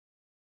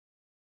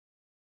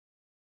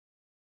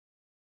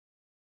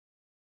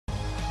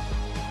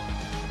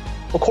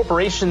Well,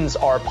 corporations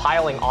are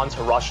piling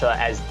onto Russia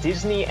as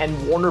Disney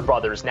and Warner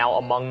Brothers now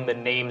among the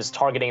names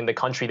targeting the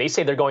country. They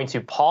say they're going to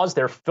pause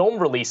their film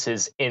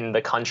releases in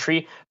the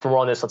country. For more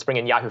on this, let's bring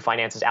in Yahoo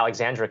Finance's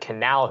Alexandra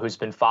Canal, who's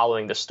been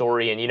following the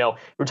story. And, we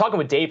were talking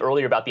with Dave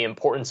earlier about the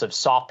importance of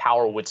soft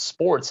power with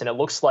sports, and it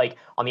looks like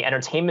on the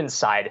entertainment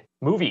side,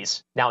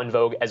 movies now in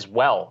vogue as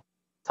well.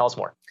 Tell us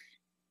more.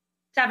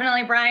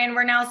 Definitely, Brian.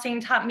 We're now seeing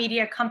top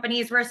media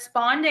companies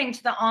responding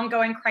to the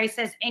ongoing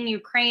crisis in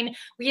Ukraine.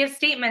 We have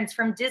statements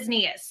from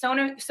Disney,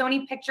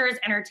 Sony Pictures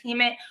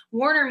Entertainment,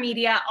 Warner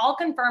Media, all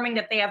confirming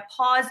that they have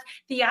paused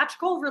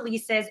theatrical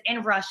releases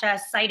in Russia,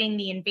 citing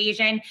the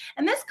invasion.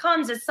 And this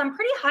comes as some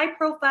pretty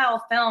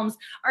high-profile films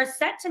are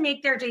set to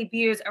make their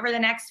debuts over the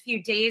next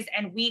few days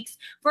and weeks.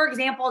 For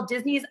example,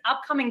 Disney's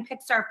upcoming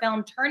Pixar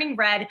film, Turning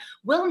Red,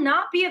 will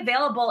not be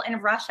available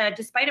in Russia,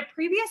 despite a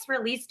previous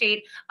release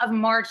date of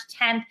March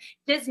 10th.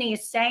 Disney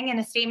is saying in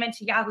a statement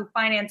to Yahoo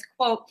Finance,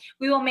 quote,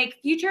 "We will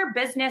make future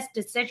business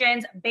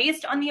decisions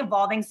based on the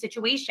evolving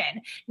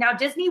situation." Now,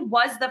 Disney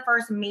was the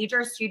first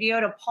major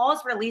studio to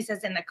pause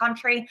releases in the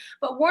country,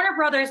 but Warner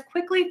Brothers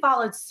quickly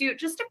followed suit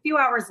just a few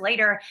hours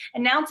later,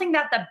 announcing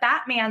that the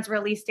Batman's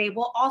release date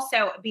will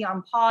also be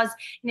on pause.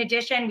 In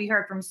addition, we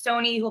heard from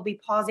Sony, who will be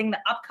pausing the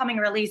upcoming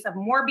release of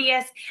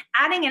Morbius,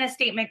 adding in a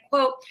statement,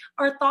 quote,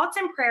 "Our thoughts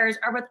and prayers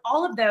are with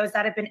all of those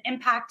that have been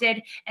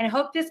impacted and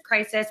hope this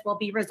crisis will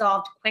be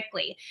resolved quickly."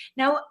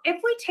 Now,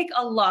 if we take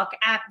a look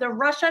at the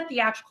Russia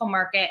theatrical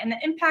market and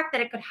the impact that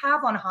it could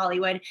have on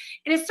Hollywood,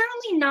 it is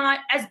certainly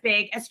not as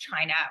big as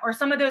China or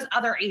some of those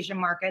other Asian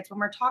markets when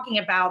we're talking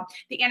about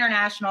the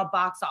international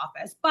box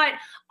office. But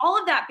all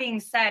of that being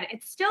said,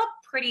 it's still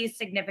pretty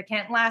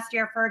significant. Last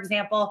year, for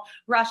example,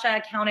 Russia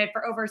accounted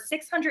for over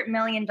 $600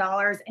 million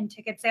in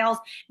ticket sales,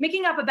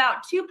 making up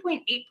about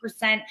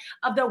 2.8%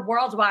 of the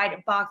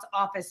worldwide box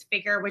office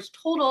figure, which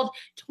totaled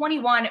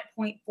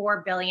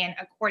 $21.4 billion,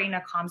 according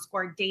to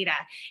Comscore data.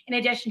 In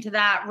addition to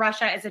that,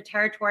 Russia is a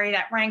territory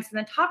that ranks in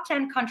the top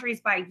 10 countries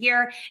by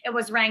year. It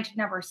was ranked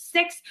number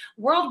 6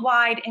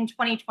 worldwide in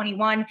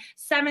 2021,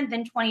 7th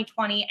in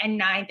 2020, and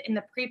 9th in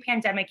the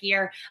pre-pandemic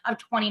year of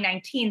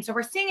 2019. So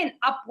we're seeing an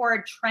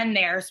upward trend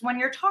there. So when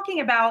you're talking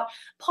about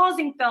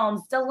pausing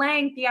films,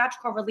 delaying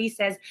theatrical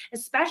releases,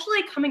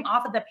 especially coming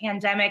off of the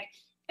pandemic,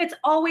 it's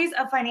always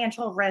a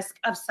financial risk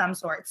of some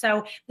sort.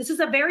 So this is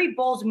a very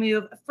bold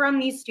move from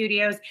these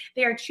studios.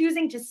 They are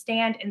choosing to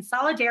stand in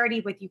solidarity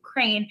with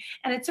Ukraine,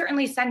 and it's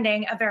certainly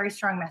sending a very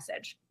strong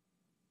message.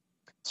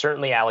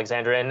 Certainly,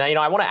 Alexandra. And,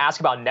 I want to ask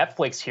about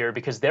Netflix here,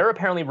 because they're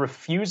apparently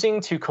refusing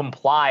to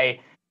comply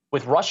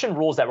with Russian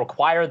rules that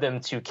require them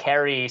to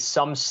carry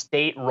some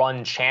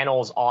state-run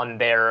channels on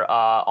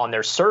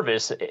their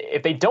service.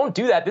 If they don't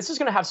do that, this is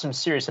going to have some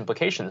serious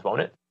implications,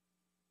 won't it?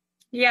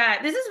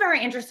 Yeah, this is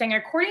very interesting.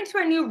 According to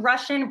a new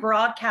Russian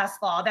broadcast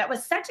law that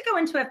was set to go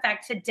into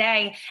effect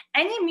today,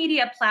 any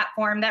media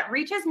platform that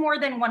reaches more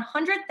than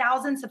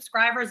 100,000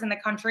 subscribers in the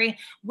country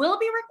will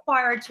be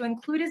required to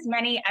include as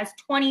many as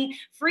 20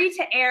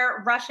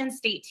 free-to-air Russian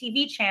state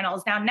TV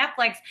channels. Now,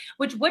 Netflix,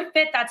 which would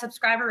fit that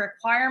subscriber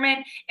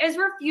requirement, is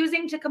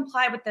refusing to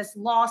comply with this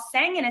law,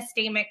 saying in a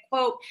statement,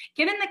 quote,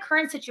 "Given the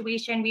current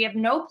situation, we have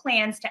no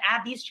plans to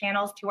add these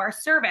channels to our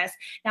service."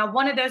 Now,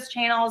 one of those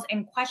channels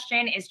in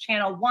question is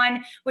Channel 1,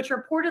 which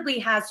reportedly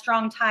has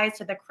strong ties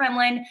to the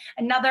Kremlin.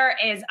 Another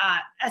is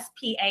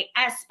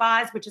SPAS,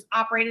 SPAS, which is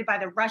operated by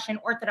the Russian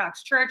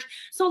Orthodox Church.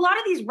 So a lot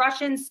of these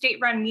Russian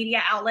state-run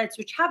media outlets,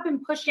 which have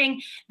been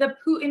pushing the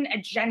Putin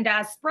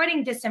agenda,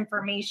 spreading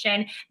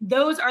disinformation,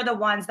 those are the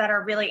ones that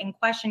are really in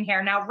question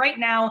here. Now, right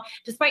now,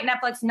 despite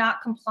Netflix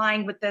not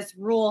complying with this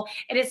rule,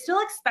 it is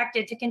still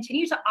expected to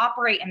continue to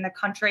operate in the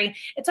country.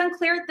 It's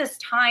unclear at this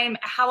time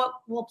how it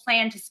will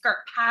plan to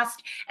skirt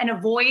past and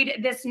avoid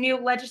this new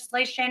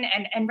legislation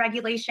and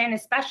regulation,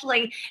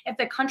 especially if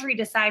the country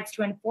decides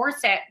to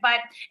enforce it. But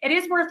it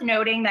is worth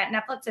noting that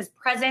Netflix's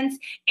presence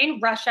in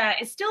Russia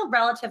is still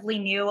relatively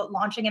new,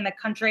 launching in the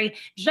country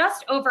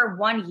just over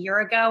 1 year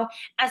ago.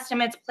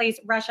 Estimates place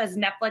Russia's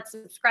Netflix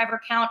subscriber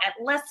count at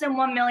less than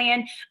 1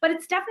 million, but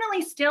it's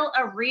definitely still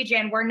a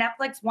region where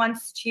Netflix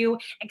wants to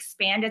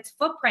expand its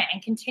footprint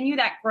and continue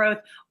that growth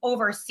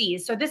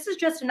overseas. So this is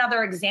just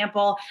another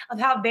example of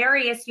how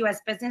various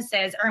U.S.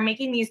 businesses are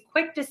making these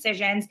quick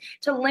decisions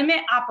to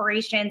limit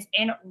operations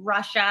in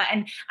Russia.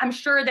 And I'm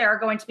sure there are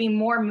going to be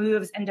more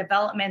moves and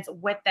developments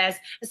with this,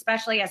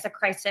 especially as the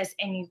crisis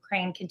in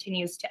Ukraine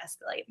continues to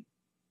escalate.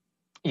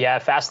 Yeah,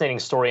 fascinating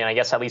story. And I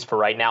guess at least for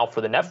right now,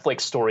 for the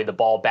Netflix story, the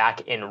ball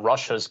back in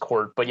Russia's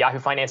court. But Yahoo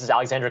Finance's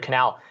Alexandra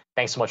Canal,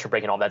 thanks so much for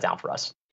breaking all that down for us.